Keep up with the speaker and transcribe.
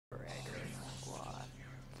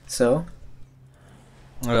So?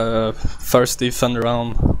 First defender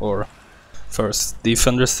round or first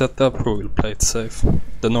defender setup, we will play it safe.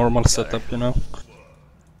 The normal setup, you know.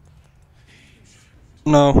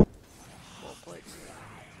 No.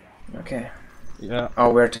 Okay. Yeah. Oh,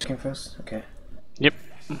 we're taking first? Okay. Yep.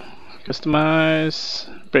 Customize.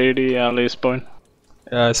 Brady, Ali spawn.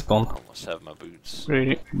 Yeah, I spawn. I almost have my boots.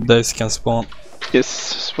 Brady. Dais can spawn. Yes,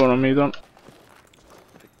 spawn on me then.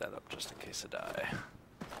 Pick that up just in case I die.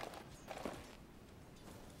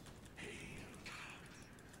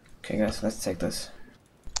 Okay guys, let's take this.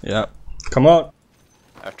 Yeah. Come on!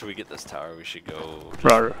 After we get this tower, we should go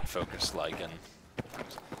Rawr. focus like and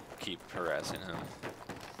keep harassing him.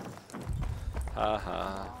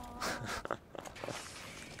 Haha.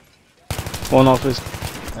 One office.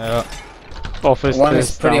 Yeah. Office. One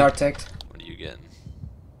is pretty down. hard tagged. What are you getting?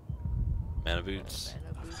 Mana boots?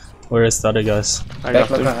 Where is the other guys? I got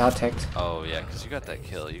Backlogger two. hard tagged. Oh yeah, cause you got that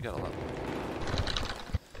kill. You got a lot.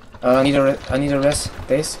 I need a rest.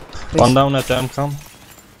 Days. Please. One down at the MCOM.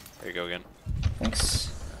 There you go again. Thanks.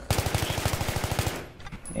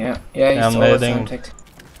 Yeah, I'm he's always nading. hard tagged.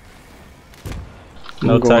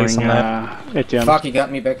 No I'm tags going, on that. ATM. Fuck, he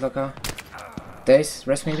got me backlogger. Days,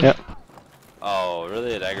 rest maybe? Yep. Oh,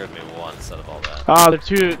 really? It aggroed me one instead of all that. Ah, there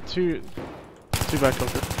are two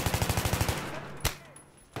backloggers.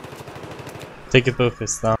 Take it both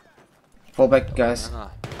is down. Fall back, guys.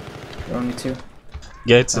 Ah, There are only two.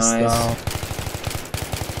 Gates is Nice. down.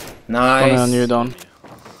 One on Nice. you down.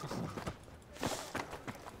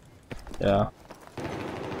 Yeah.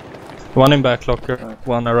 One in back locker,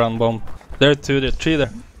 one around bomb. There are two, there are three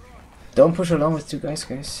there. Don't push along with two guys.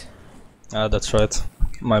 Ah, that's right.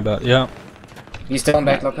 My bad. Yeah. He's still on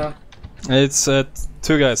backlogger. It's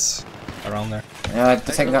two guys around there. Yeah,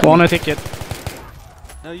 the second guy. One a ticket.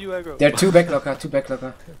 no, you aggro. There are two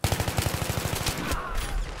backlogger.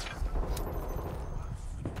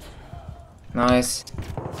 Nice.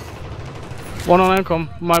 One on income.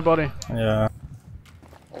 My body. Yeah.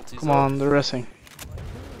 Ulti's Come up. on, they're resting.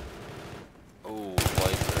 Oh,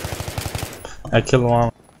 Viper. I killed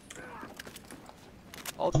one.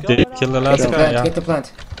 Ult Did you going kill the on. last Get the guy? plant, Yeah. get the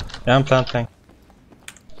plant. Yeah, I'm planting.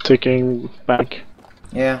 Taking bank.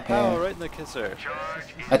 Yeah. Oh, right in the kisser.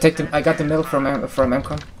 I got the middle from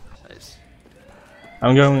MCOM. Nice.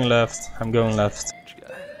 I'm going left. What you got? Nice.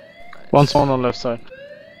 One spawn on left side.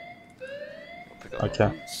 Pick up Okay.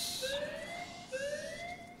 my boots.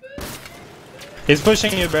 He's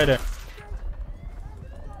pushing you, brother.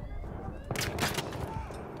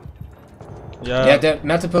 Yeah. Yeah, there are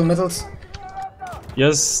multiple middles.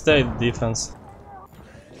 Just stay defense.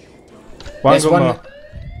 One There's one. Gumba.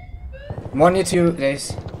 One near two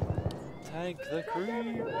days. Tank the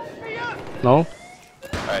creep. No?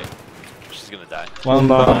 Alright. She's gonna die. One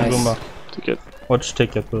Gumba. down, Nice. Gumba. Ticket. Watch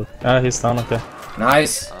ticket, bro. Ah, he's down, okay.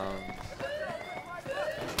 Nice.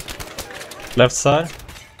 Left side.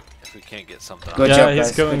 If we can't get something Good on job, Yeah, he's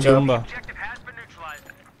guys. going Good job. Gumba.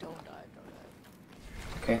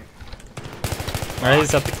 Okay. Ah,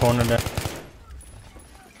 he's at the corner there.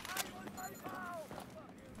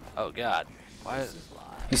 Oh god. Why is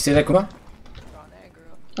You see that, Kuma?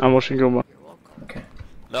 I'm watching Gumba. Okay.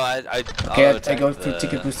 No, I Okay, I auto-attacked go the-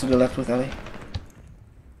 ticket boost to the left with Ali.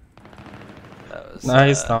 That was, Nah,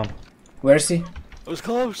 he's down. Where is he? It was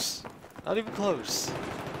close. Not even close.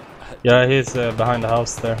 Yeah, he's behind the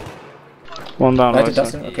house there. One down Right right to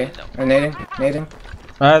side. Dustin? Okay. no. Nade him.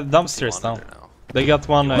 Dumpster is down. Now. They got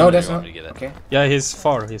one. No, you that's want not. me to get it? Okay, Yeah, he's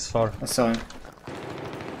far. He's far. I saw him.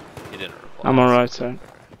 He didn't reply. I'm on right side.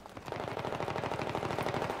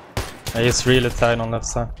 Yeah, he's really tight on left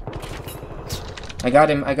side. I got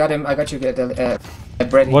him. I got you at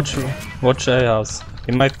Brady. Watch A house.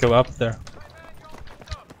 He might go up there.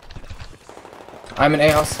 I'm in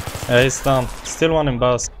A house. Yeah, he's down. Still one in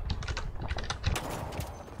bus.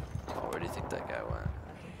 Oh, where do you think that guy went?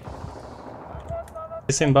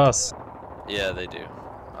 He's in bus. Yeah, they do.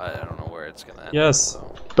 I don't know where it's gonna end. Yes.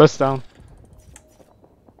 So. Bus down.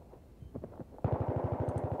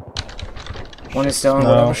 One is down. No.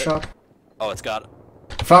 Whatever shot. Oh, it's got.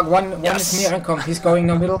 Fuck. One Yes. is near income. He's going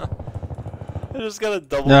no middle. I just got a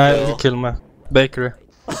double Yeah, kill. he killed me. Bakery.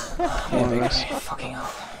 Yeah, nice. fucking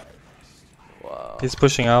hell. Wow. He's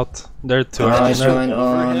pushing out. There are two Nice around there. join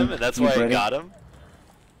Over on him, and that's you, why I Brady. got him.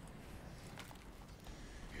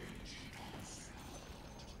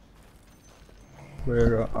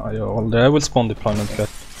 Where are you all there? I will spawn deployment guy.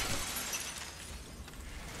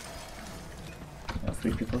 Yeah,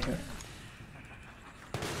 3 people here.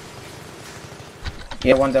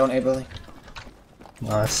 Yeah, one down, A building.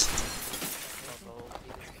 Nice.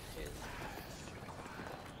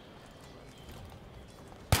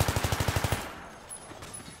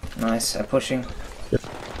 Nice, pushing.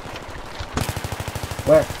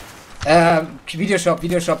 Where? Video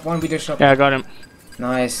shop, one video shop. Yeah, I got him.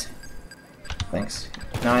 Nice. Thanks.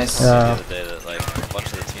 Nice. The other day that like a bunch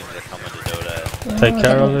of the teams that come into Dota Take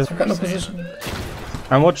care of it. I've got no position.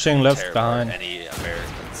 I'm watching left care behind. for any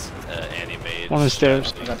Americans anime. One is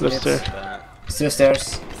stairs. Got Left hits. stair. Still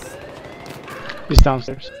stairs. He's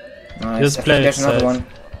downstairs. Nice. Just I play think there's it another safe. one.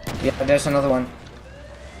 Yeah, there's another one.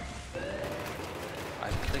 I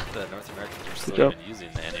think the North Americans are still job. even using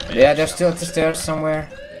the anime. Yeah, they're still at the stairs somewhere.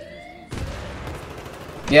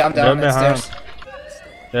 Yeah, I'm down They're at behind. stairs.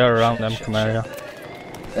 They're around them, area.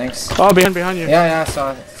 Thanks. Oh, behind you. Yeah, I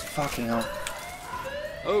saw it. Fucking hell.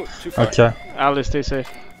 Oh, too far. Okay. Alice, stay safe.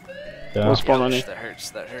 Yeah. We'll spawn on you. That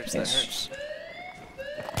hurts. That hurts. Yes. That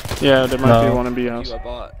hurts. Yeah, there might be No. one in B house. You, I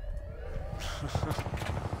bought.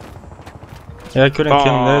 Yeah, I couldn't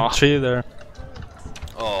kill Aw. the tree there.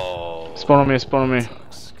 Oh. Spawn on me.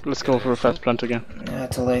 Let's go for a fat plant again. Yeah,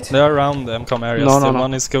 too late. They're around the MCOM area No, still. no.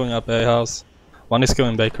 One is going up A house. One is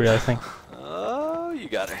going bakery, I think. Oh, you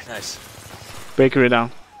got her. Nice. Bakery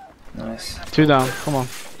down. Nice. 2 down. Come on.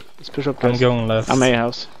 Let's push up, I'm guys. going left. I'm A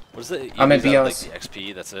house. What is it? I'm You at use that, BOs. like the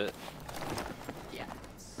XP. That's it.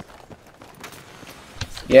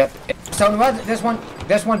 Yeah. So what? There's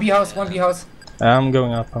one B house, I'm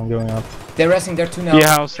going up. They're resting, they're 2 now. B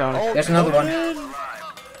house down. There's another one.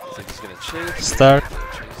 Looks like he's gonna chase. Start.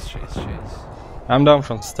 Chase. I'm down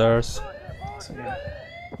from stairs. So,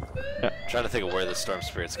 yeah. Trying to think of where the Storm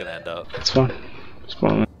Spirit's gonna end up. It's fine.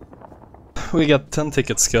 Spawn on me. We got 10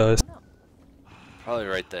 tickets, guys. Probably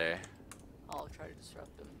right there. I'll try to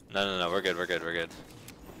disrupt them. No. We're good.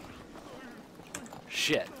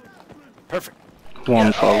 Shit. Perfect.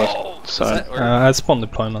 One for Oh, left does side. that work? I spawned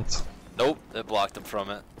deployment. Nope, it blocked him from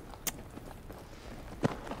it.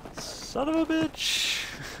 Son of a bitch.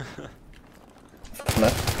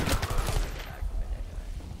 Left.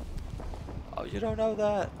 Oh, you don't know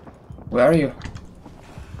that. Where are you?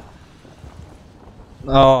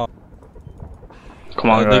 Oh, Come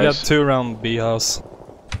on, they got guys. 2 around B house.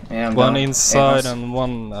 Yeah, I'm One down. inside A-house. and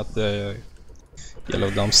one at the yellow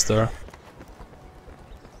dumpster.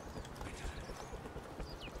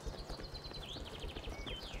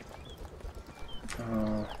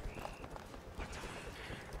 Oh.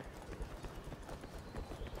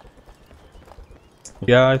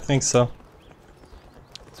 Yeah, I think so.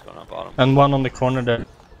 What's going on bottom? And one on the corner there.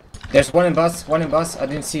 There's one in bus. I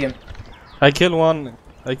didn't see him. I killed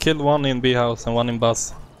one in B house and one in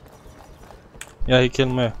bus. Yeah, he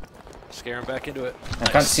killed me. Scare him back into it. I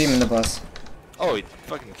can't see him in the bus. Oh, he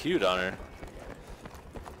fucking queued on her.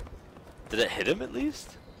 Did it hit him at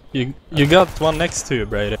least? You got one next to you,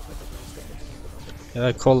 Brady. Yeah,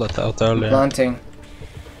 I called it out earlier. Planting.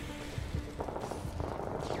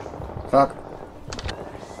 Fuck.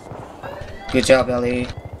 Good job, Ellie.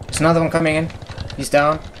 There's another one coming in. He's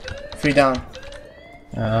down. 3 down.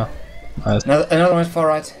 Yeah. Nice. Another one far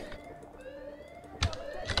right.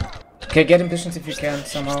 Okay, get in positions if you can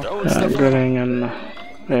somehow. Oh, Yeah, I'm getting in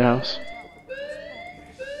A house.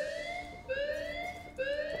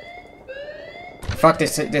 Fuck, they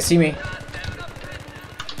see me.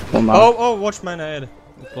 One down. Oh, watch my nade.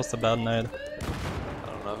 It was a bad nade. I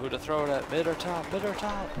don't know who to throw it at. Mid or top?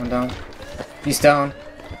 One down. He's down.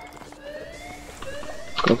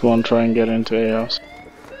 Got one, try and get into A house.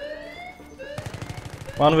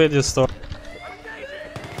 One video store.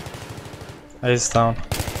 He's down.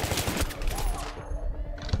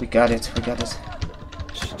 We got it.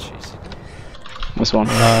 Chasing. This one.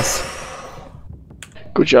 Nice.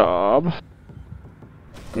 Good job.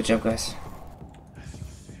 Good job, guys.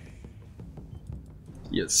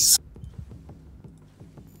 Yes.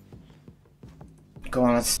 Go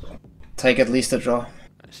on, let's take at least a draw.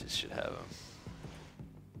 I just should have him.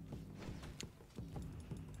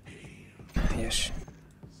 Yes.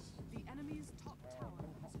 The enemy's top tower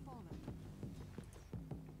has fallen.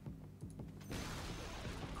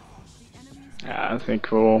 The enemy's Yeah, I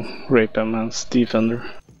think we'll rape him as defender.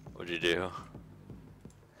 What'd you do?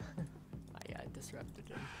 I disrupted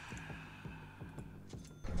him.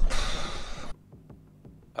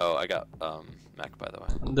 Oh, I got Mac by the way.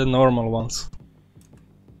 The normal ones.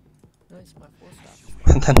 Nice, my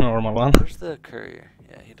 4-stop. The normal one. Where's the courier?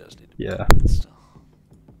 Yeah, he does need to be Yeah. good still.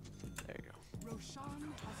 There you go.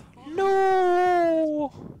 Roshan has fallen.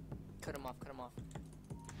 No! Cut him off.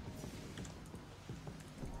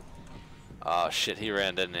 Oh shit, he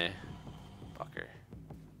ran, didn't he? Fucker.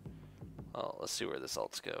 Well, let's see where this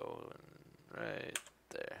ults go. Right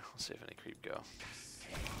there. Let's see if any creep go.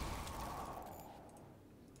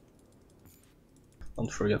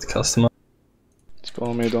 Don't forget customer.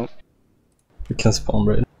 Spawn me, don't. You can spawn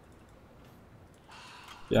Brady.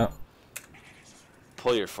 Yeah.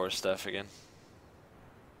 Pull your force staff again.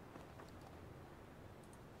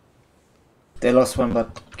 They lost one,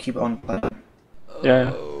 but keep on playing.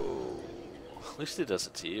 Yeah. Oh. At least he does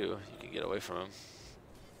it to you. You can get away from him.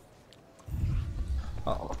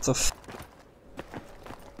 Oh, what the f.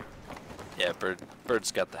 Yeah,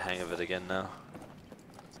 Bird's got the hang of it again now.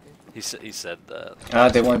 He said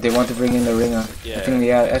that. They want to bring in the ringer. Yeah.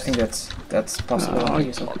 I think that's possible. No,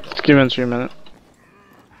 He's okay. give him 3 minutes.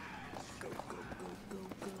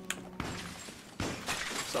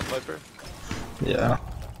 What's up, Viper? Yeah.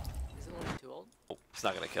 Is it only too old? Oh, it's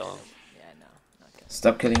not gonna kill him. Yeah, no. Not good.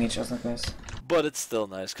 Stop killing each other, guys. But it's still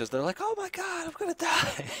nice because they're like, oh my god, I'm gonna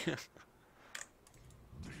die.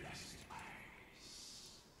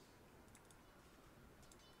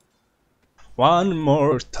 One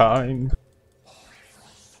more time.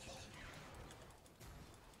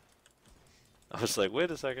 I was like,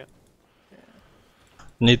 wait a second.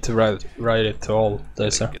 Need to write it to all,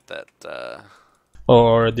 Dais. Get that.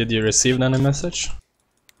 Or did you receive any message?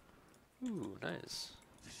 Ooh, nice.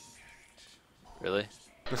 Really?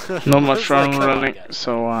 Not much It's run like, come on, running, guys.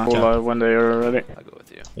 so when they are ready. I'll go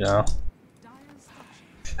with you. Yeah.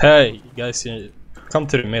 Hey, guys, you come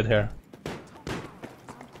to the mid here.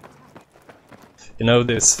 You know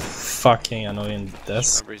this fucking annoying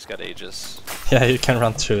desk? Remember, he's got Aegis. Yeah, you can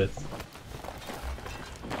run through it.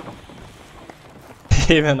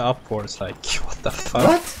 Even upwards, like, what the fuck?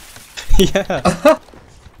 What? Yeah!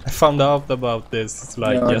 I found out about this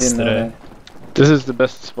like No, I didn't know yesterday. This is the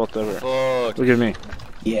best spot ever. Fuck. Look at me. that.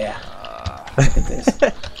 Yeah. Look at this.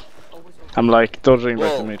 I'm like dodging back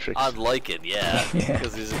Well, the matrix. I'd like it, yeah. Yeah.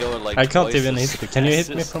 Because he's going like. I can't twice even as hit you. Can you hit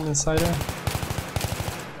me fast from inside there?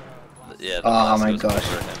 Yeah. The Oh blast my goes gosh.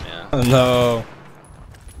 over him, yeah. No.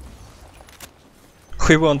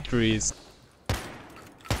 We want trees.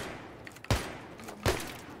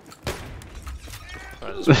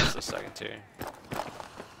 Alright, just wait a second here.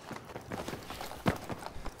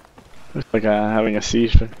 It's like having a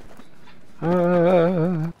seizure.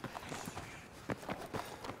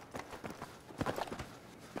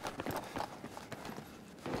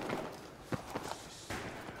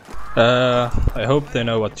 I hope they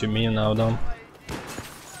know what you mean now, though.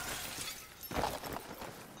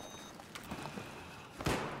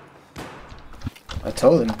 I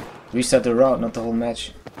told him. Restart the route, not the whole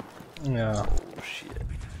match. Yeah. Oh shit.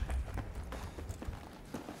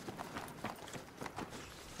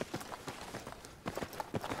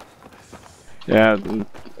 Yeah,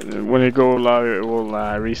 when you go live, it will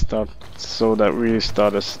restart so that we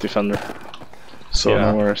start as defender. So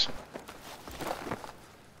Yeah. no worries.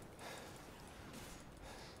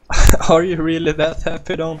 Are you really that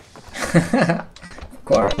happy, though? Of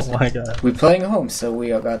course. Oh my god. We're playing home, so we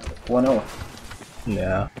got 1-0.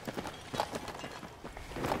 Yeah.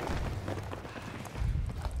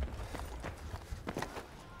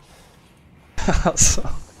 Alltså.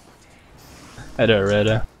 Är du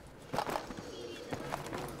ready?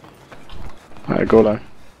 Alright, go live.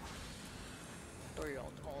 Or you're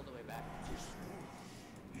all the way back.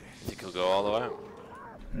 Think he'll go all the way?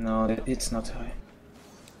 No, it's not high.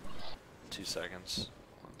 2 seconds.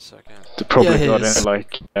 1 second. They probably Yeah, got he is. in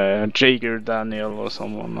like Jager Daniel or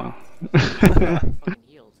someone now. Fucking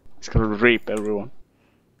healed. He's gonna rape everyone.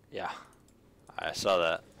 Yeah. I saw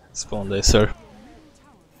that. Spawn day, sir.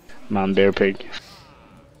 Man, bear pig.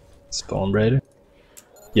 Spawn ready?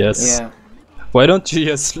 Yes. Yeah. Why don't you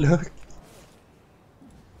just look?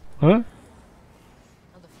 Huh?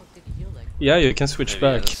 How the fuck did he heal like Yeah, you can switch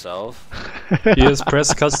Maybe back. himself. You just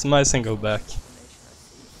press customize and go back.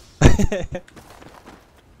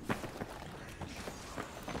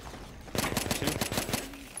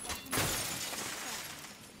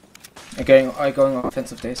 I going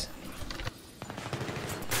offensive days.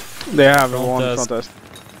 They have Front one desk. front desk.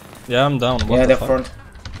 Yeah, I'm down. What Yeah, the they're fuck? front.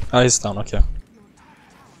 Ah, he's down, okay.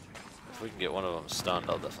 If we can get one of them stunned,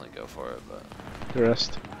 I'll definitely go for it, but. The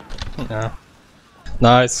rest. Yeah.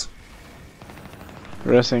 Nice.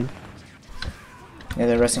 Resting. Yeah,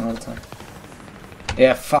 they're resting all the time.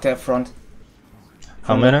 Yeah, fuck that front.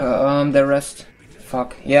 How many? The rest.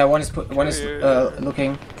 Fuck. Yeah, one is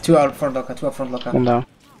looking. Two out front locker, two out front locker. One down.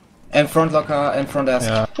 And front locker and front desk.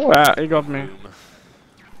 Yeah. Oh, yeah, he got me. Boom.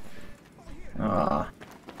 Ah,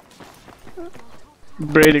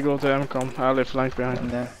 Brady go to MCOM. Ali flank behind. I'm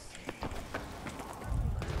there.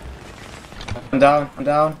 I'm down, I'm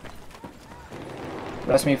down.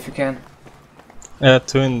 Rest me if you can. Yeah,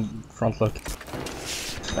 two in front look.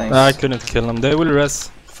 Thanks. I couldn't kill them. They will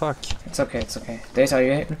rest. Fuck. It's okay, it's okay. Days, are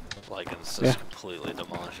you hitting? Lycan's just Yeah. completely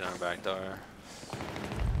demolishing our back door.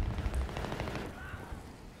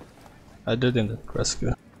 I didn't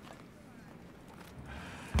rescue.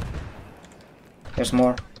 There's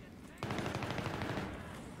more.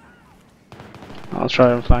 I'll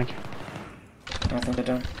try and flank. I think they're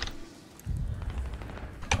done.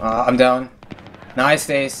 I'm down. Nice,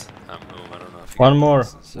 Days. I'm home. I don't know if you One got more.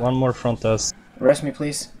 this, so- One more front us. Rest me,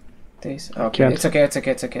 please. Days. Okay, Can't. it's okay, it's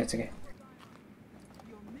okay, it's okay, it's okay.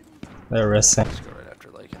 They're resting. Just go right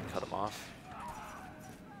after like and cut him off.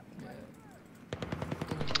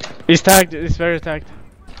 He's tagged. He's very tagged.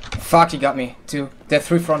 Fuck, he got me. 2. They're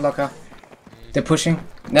 3 front locker. They're pushing.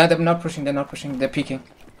 No, they're not pushing, they're not pushing. They're peeking.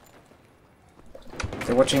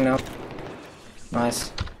 They're watching now.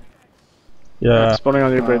 Nice. Yeah, Spawning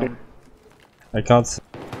on you, Brady. I can't. See.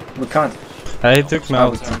 We can't. He took me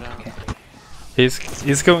Oh, we out. can't. Okay.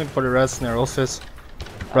 He's going for the rest near office.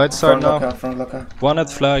 Right side Front now. locker, front locker. One at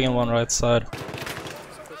flag and one right side. Do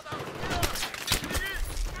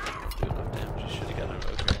enough damage. You should have got him.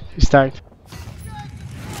 Okay. He's tagged.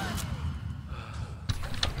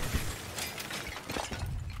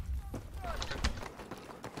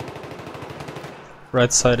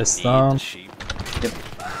 Right side is Eat down. the sheep.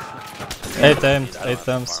 8 aims, I don't 8 have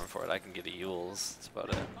to aims. farm for it. I can get a Yules. That's about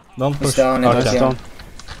it. Don't He's push. down, Okay. he's Down.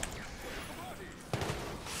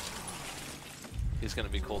 He's gonna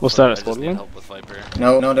be cold. Was foot. that a I just need squad help with Viper.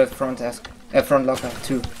 No, the front desk. Front locker.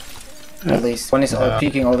 2. At least. One is Yeah.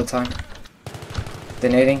 peeking all the time.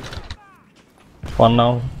 They're nading. One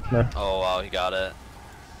now. There. Oh wow, he got it.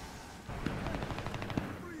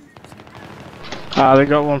 Ah, they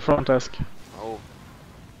got one front desk. Oh,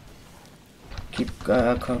 Keep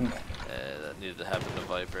coming. that needed to happen to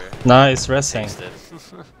Viper. Nice, resting. Tasted.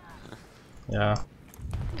 Yeah.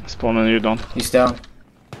 Spawning you, Don. He's down.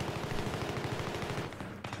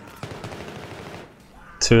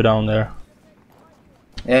 2 down there.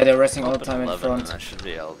 Yeah, they're resting all Up the at time in 11, and I front. should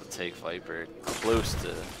be able to take Viper close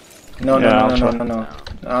to. No, Yeah, I'll try. no.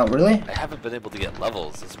 Oh, really? I haven't been able to get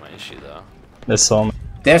levels. That's my issue, though. They saw me.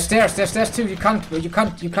 There's stairs 2. You can't Just the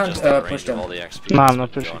range push of all them. the XP Nah, that's I'm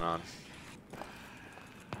not been pushing. going on.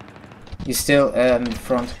 He's still in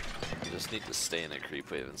front. I just need to stay in a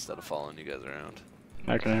creep wave instead of following you guys around.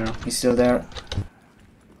 I can hear him. He's still there.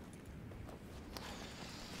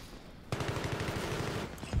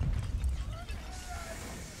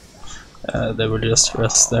 They will just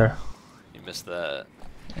rest there. You missed that.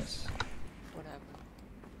 Yes. What happened?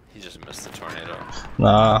 He just missed the tornado.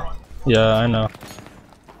 Nah. Yeah, I know.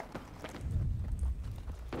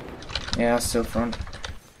 Yeah, still front.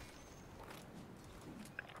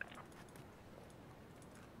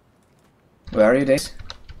 Where are you, Days?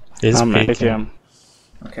 He's I'm at peeking. ATM.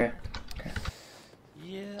 Okay.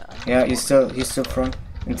 Yeah. Yeah, he's still front.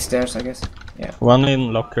 In stairs, I guess. Yeah. One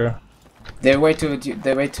in locker. They wait to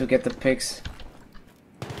get the pigs.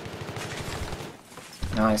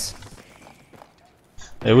 Nice.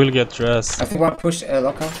 They will get dressed. I think one pushed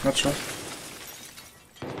locker. Not sure.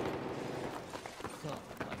 No,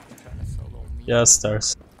 I've been trying to solo me. Yeah,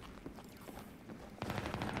 stairs.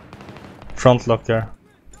 Front locker.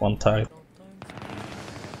 One tag.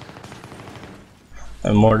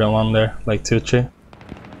 And more than one there. Like 2, 3.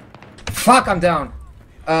 Fuck! I'm down.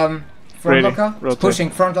 Front Really? locker Rotate. pushing.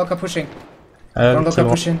 Front locker pushing. Front locker 2.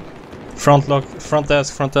 pushing. Front lock. Front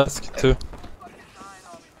desk. 2.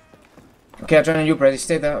 Okay, I'm joining you, Brady.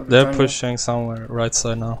 Stay there. They're Join me. pushing somewhere. Right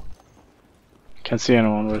side now. Can't see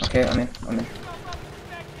anyone. Where's Okay, I'm in.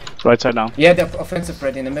 right side down? Yeah, they're offensive,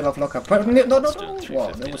 Brady, in the middle of locker. No. doing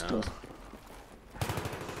Wow, 350 that was now. close.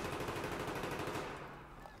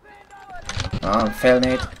 Ah, fail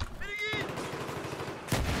nade.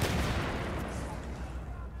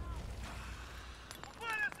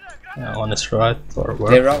 Yeah, one is right or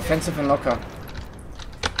where? They're offensive in locker.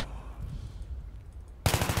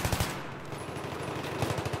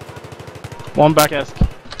 One back desk.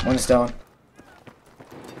 One is down.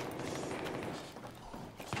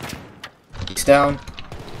 He's down.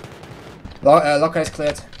 Locker is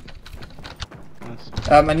cleared. Nice.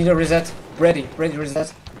 I need a reset. Ready, reset.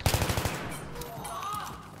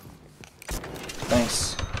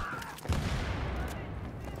 Thanks.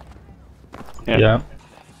 Yeah.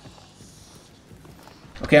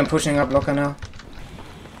 Okay, I'm pushing up locker now.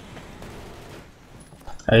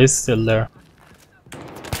 He's still there.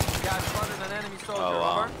 Oh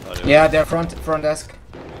wow. Thought it Yeah, they're front desk.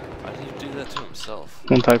 Why did he do that to himself?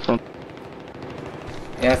 One tag front.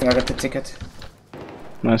 Yeah, I think I got the ticket.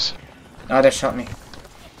 Nice. Ah, they shot me.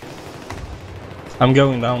 I'm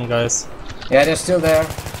going down, guys. Yeah, they're still there.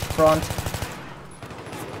 Front.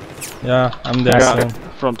 Yeah, I'm there I got soon.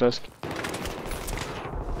 it. Front desk.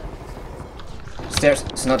 Stairs.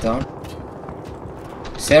 It's not down.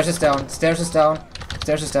 Stairs is down. Stairs is down.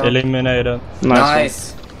 Stairs is down. Eliminated. Nice.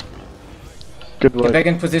 Nice. Good Get work. back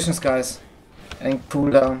in positions, guys. And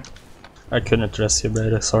cooldown. I couldn't address you,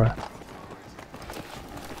 Brady, sorry.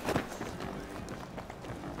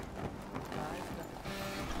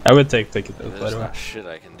 I would take ticket by There's the way. not shit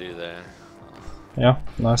I can do there. Yeah,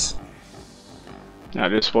 nice. Yeah,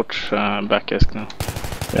 just watch back ask now.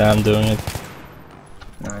 Yeah, I'm doing it.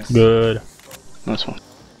 Nice. Good. Nice one.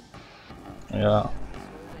 Yeah.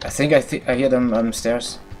 I think I hear them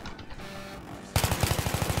stairs.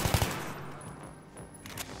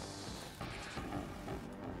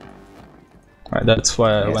 Right, that's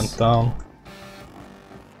why I Yes. went down.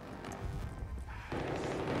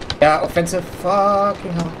 Yeah, offensive.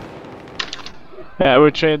 Fucking hell. Yeah,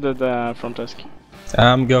 we traded front desk.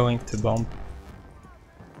 I'm going to bomb.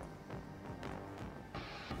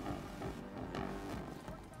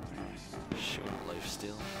 Shoot,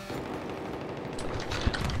 lifesteal.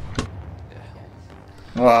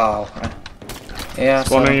 Wow. Yeah.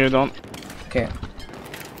 One of So, you don't. okay.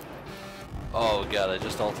 Oh god, I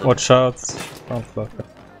just ulted. Watch out. Front blocker.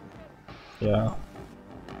 Yeah.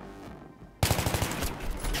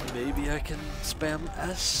 Maybe I can spam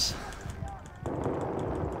S.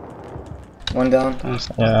 One down. Nice.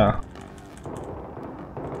 Yeah.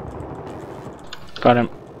 Got him.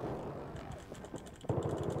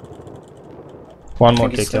 One more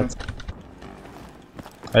think he's ticket.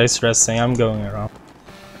 Ace resting, I'm going around.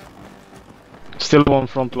 Still one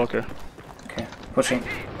front locker. Okay. Pushing.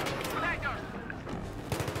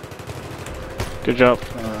 Good job.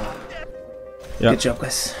 Yeah. Good job,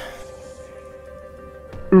 guys.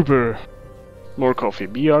 Uber. More coffee.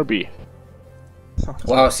 BRB.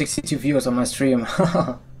 Wow, 62 viewers on my stream.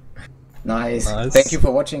 Nice. Nice. Thank you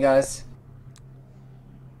for watching, guys.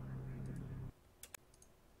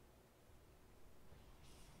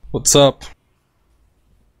 What's up?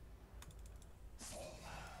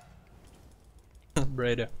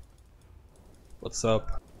 Brady. What's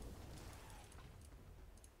up?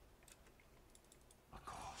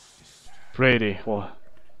 Brady. What?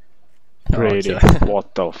 Brady. Okay.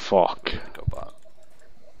 What the fuck? Go bot.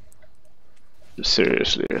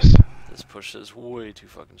 Seriously, yes. This push is way too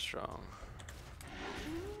fucking strong.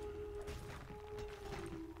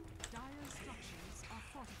 Dire structures are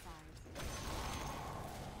fortified.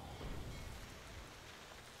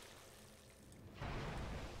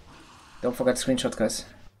 Don't forget screenshot, guys.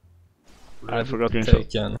 I forgot screenshot.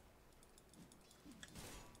 Taken.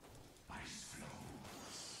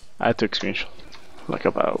 I took screenshot. Like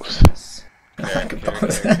a mouse. Like a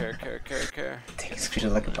boss. Care. Take a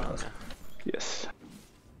screenshot like a boss. Yes.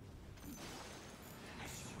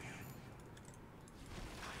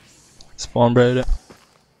 Spawn Brady.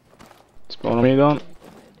 Spawn me down.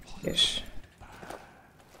 Yes.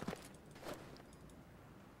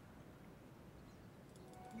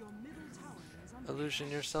 Your middle tower is under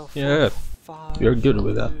Illusion yourself. Yeah, Fuck you're good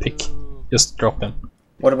with that pick. you. Just drop him.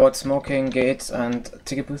 What about smoking, gates, and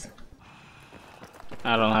ticket booth?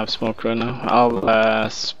 I don't have smoke right now. I'll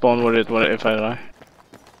spawn with it if I die.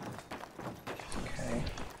 Okay.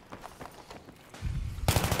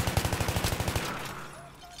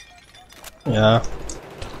 Yeah.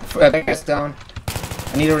 That guy's down.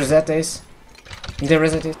 I need a reset days. Need a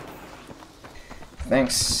reset days.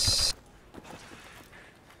 Thanks.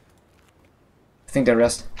 I think they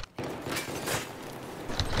rest.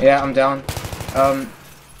 Yeah, I'm down.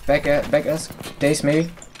 Back us. Days maybe.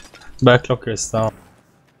 Backlocker is down.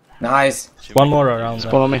 Nice. One more around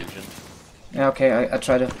Spawn there. on me. Yeah, okay, I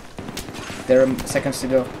try to. There are seconds to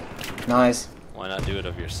go. Nice. Why not do it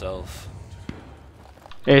of yourself?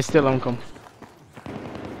 Yeah, he's still on com.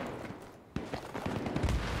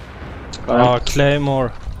 Oh,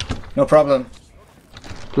 Claymore. No problem.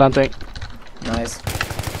 Planting. Nice.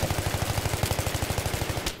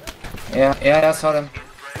 Yeah, I saw them.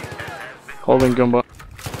 Holding Gumbo.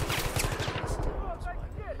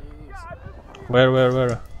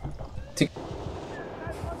 Where?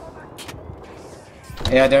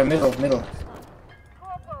 Yeah, they're middle.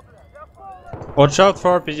 Watch out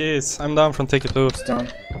for RPGs. I'm down from ticket booth. It's down.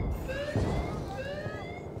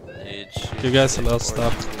 You guys are lost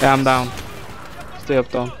up. Yeah, I'm down. Stay up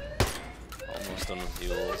down. Almost done with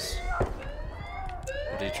fuels.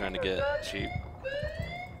 What are you trying to get? Cheap.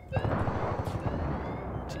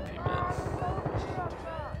 TP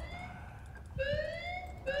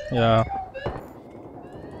mid. Yeah.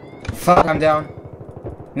 Fuck, I'm down.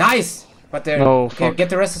 Nice! But they're... No, okay, fuck. get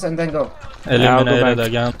the rest and then go. Eliminated back.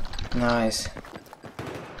 again. Nice.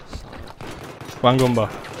 One Goomba.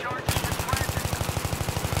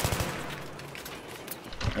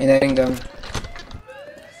 Hitting them.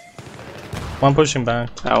 One pushing back.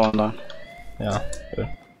 I one down. Yeah. Good.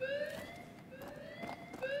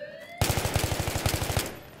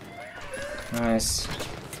 Nice. Nice.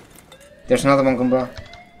 There's another one, Gumba.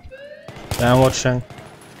 Yeah, I'm watching.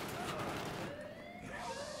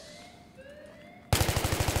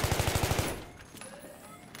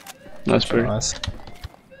 That's pretty. Nice.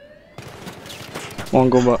 One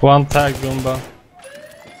Goomba. One tag Goomba.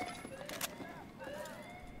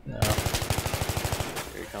 Yeah.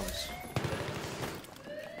 Here he comes.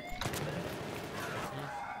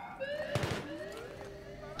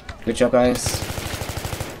 Good job, guys.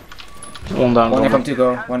 One down. One Goomba. come to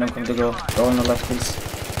go. One come to go. Go on the left, please.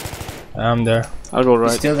 I'm there. I'll go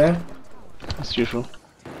He's right. still there? As usual.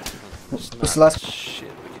 There's Who's the not last? shit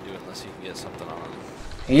we can do unless you can get something on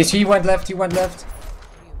him. He went left. He went left.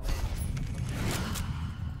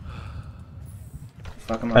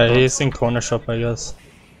 Fuck him up. He's in corner shop, I guess.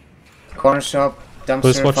 Corner shop, dumpster,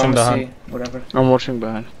 Who's watching pharmacy, behind? whatever. I'm watching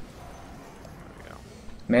behind.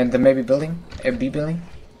 Man, the maybe building? A B building?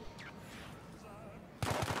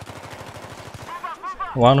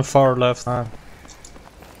 One far left hand.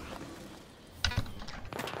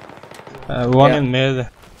 One Yeah. in mid.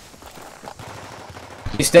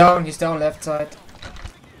 He's down left side. That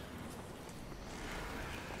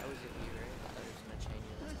was a B, right? I thought it was gonna change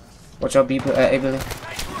it. Watch out, B, A building.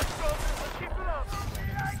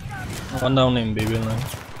 One down in B building.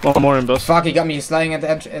 One more in bus. Fuck, he got me. He's lying at the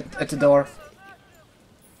at the door.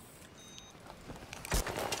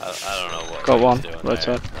 I don't know what Got he's one, doing right there.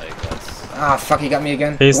 side. Like, that's Ah, fuck, he got me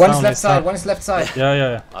again. He's One's down, left he's side, down. one's left side.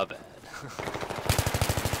 Yeah. my bad.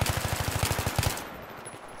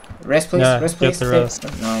 Rest, please. Yeah, Rest, get please. the rest.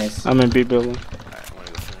 Nice. I'm in B building. Alright, I'm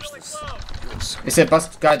gonna go finish this. Is the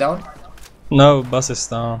bus guy down? No, bus is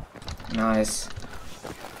down. Nice.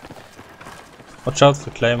 Watch out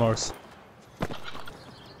for claymores.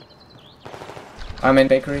 I'm in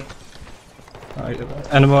bakery.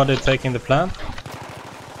 Anybody taking the plant?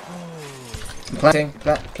 Planting.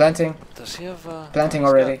 Planting. Does he have Planting he's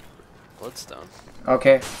got already. Bloodstone.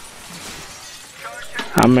 Okay.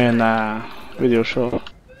 I'm in video show.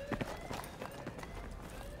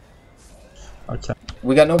 Okay.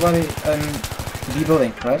 We got nobody in B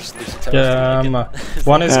building, right? There's a terrorist Yeah, gonna get-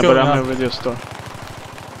 one is Yeah, going but I'm in up. video store.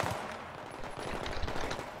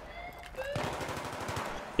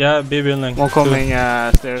 Yeah, B building. One coming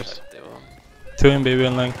stairs. They will. Two in B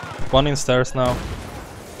building. One in stairs now.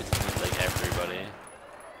 It's like everybody.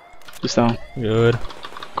 He's down. Good.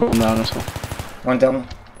 Come down as well. One down.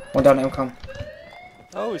 One down, MCOM.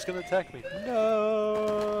 Oh, he's gonna attack me.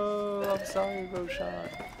 No, I'm sorry, Roshan.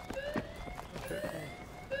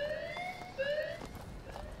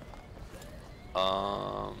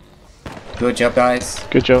 Good job, guys.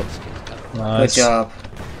 Good job. Nice. Good job.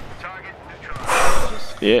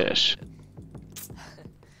 Yes.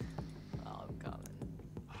 Oh, I'm coming.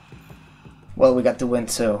 Well, we got the win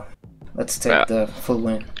too. Let's take Yeah. the full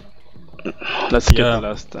win. Let's get Yeah. the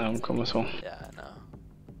last come as well. Yeah,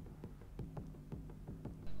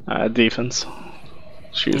 I know. Defense.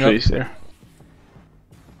 Shoot Yep. face there.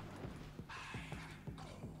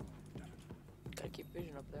 Gotta keep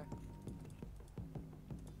vision up there.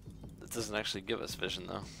 It doesn't actually give us vision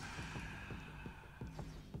though.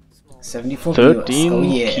 Small. 74 viewers. 13 Oh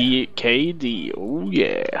yeah. KD. Oh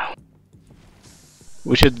yeah.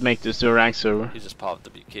 We should make this a rank server. He just popped the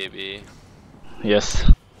BKB. Yes.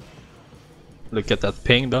 Look at that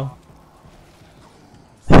ping though.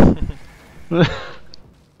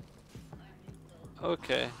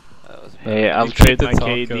 Okay. That was Hey, I'll You trade keep my the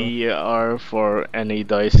taco. KDR for any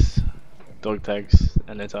dice dog tags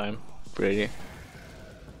anytime. Brady.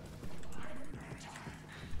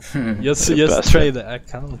 Just The best. trade the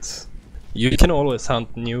accounts. You can always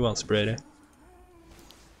hunt new ones, Brady.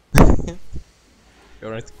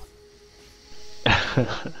 You're right.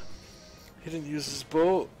 He didn't use his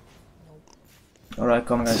boat. Alright,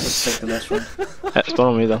 come on guys, let's take the last one. Spawn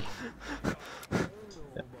on me then.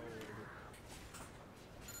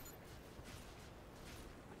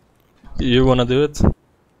 You wanna do it?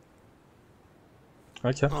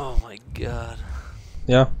 Okay. Oh my god.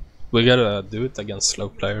 Yeah. We gotta do it against slow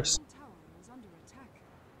players. Tower is under attack.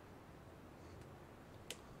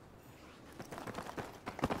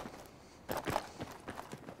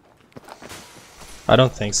 I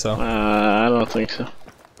don't think so. I don't think so.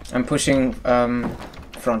 I'm pushing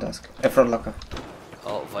front desk. Front locker.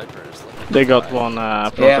 Oh, Viper is looking. They got fine. one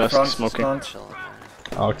front Yeah, desk front, smoking. front. Chilling.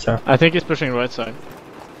 Okay. I think he's pushing right side.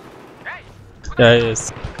 Yeah, he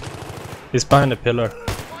is. He's behind the pillar.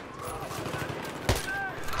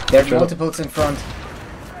 There are Sure. multiples in front.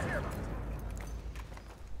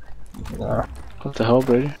 Yeah. What the hell,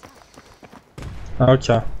 Brady?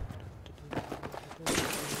 Okay.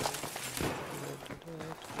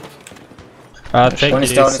 One Take One it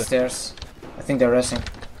is down the easy. stairs. I think they're resting.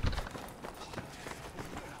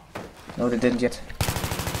 No, they didn't yet.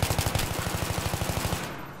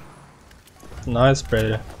 Nice,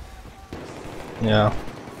 Brady. Yeah.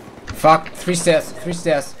 Fuck, 3 stairs, 3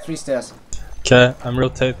 stairs, 3 stairs. Okay, I'm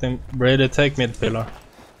rotating. Brady, take mid pillar.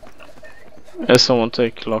 Someone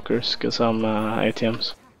take lockers, cause I'm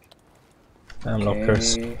ATMs. I'm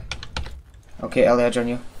lockers. Okay, Ellie, I join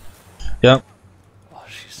you. Yeah. Oh,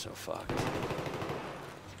 she's so fucked.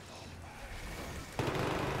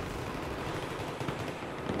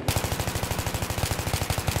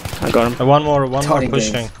 I got him. One more Totally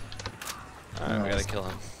pushing. games. Alright, we gotta kill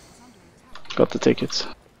him. Got the tickets.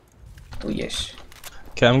 Oh yes.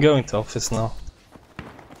 Okay, I'm going to office now.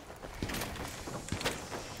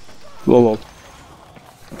 Whoa.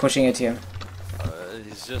 I'm pushing ATM.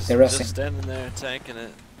 He's just, They're resting. standing there tanking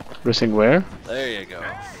it. Racing where? There you go.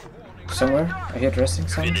 Somewhere? I hear resting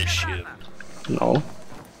somewhere. Finish him. No.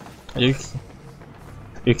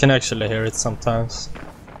 You can actually hear it sometimes.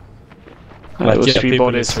 There was yeah, 3 people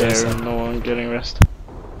bodies is there racing. and no one getting rest.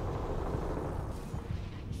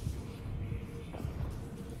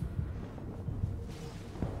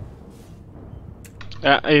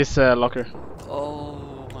 He's locker.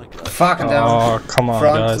 Oh my god. Fucking down. Oh, come on,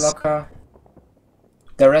 Front guys. locker.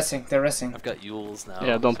 They're resting, they're resting. I've got Yules now.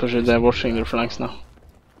 Yeah, don't push it, they're washing their flanks now.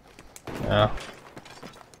 Yeah.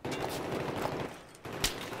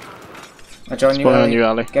 I join you, Spawning on Ali. you,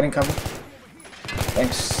 Ali. Getting cover.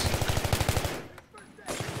 Thanks.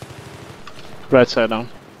 Right side down.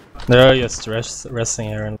 They're just resting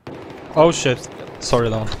here. And oh shit. Sorry,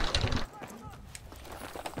 Don.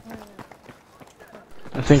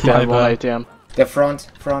 I think they My have one bad. ATM. They're front.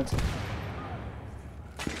 Okay.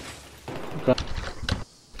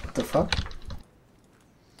 What the fuck?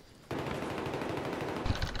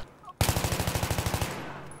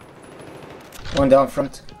 One down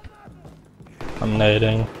front. I'm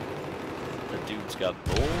nading. The dude's got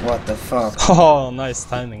bull. What the fuck? Oh, nice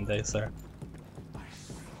timing, Dais there.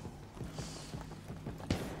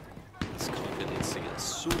 This conga needs to get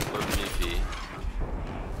super beefy.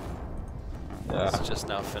 Yeah. It's just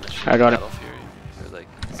now finishing I got it. Battle Fury. Or like,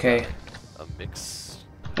 it's Okay, a mix.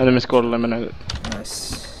 Enemy squad eliminated.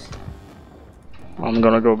 nice. I'm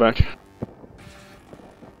gonna go back.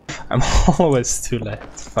 I'm always too late.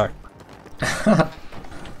 Fuck.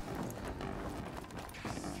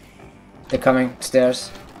 They're coming stairs.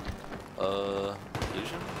 Illusion?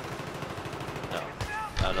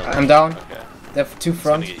 No. No. I'm down. Okay. They have 2 It's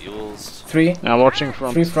gonna front, get Yules. 3, I'm watching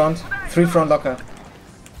front. 3 front, 3 front locker.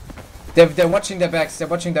 They're watching their backs. They're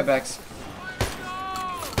watching their backs.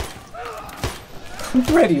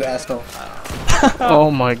 Ready, you asshole. Oh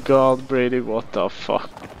my god, Brady, what the fuck?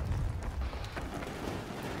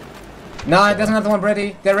 Nah, there's another one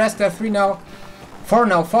ready. They're rest. They're 3 now. 4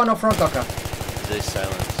 now. 4 now front locker. They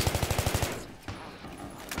silence.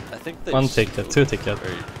 I think they 1 ticket, 2 ticket.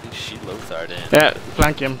 Or she Lothard in. Yeah,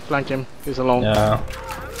 flank him, he's alone. Yeah.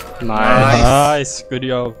 Nice. Nice. Good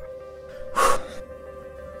job.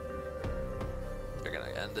 They're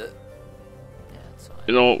gonna end it. Yeah, it's fine.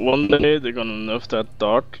 You know, one day they're gonna nerf that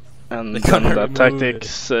dart, and They're then gonna that remove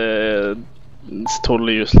tactics it's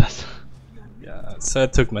totally useless. Yeah. So I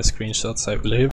took my screenshots, I believe.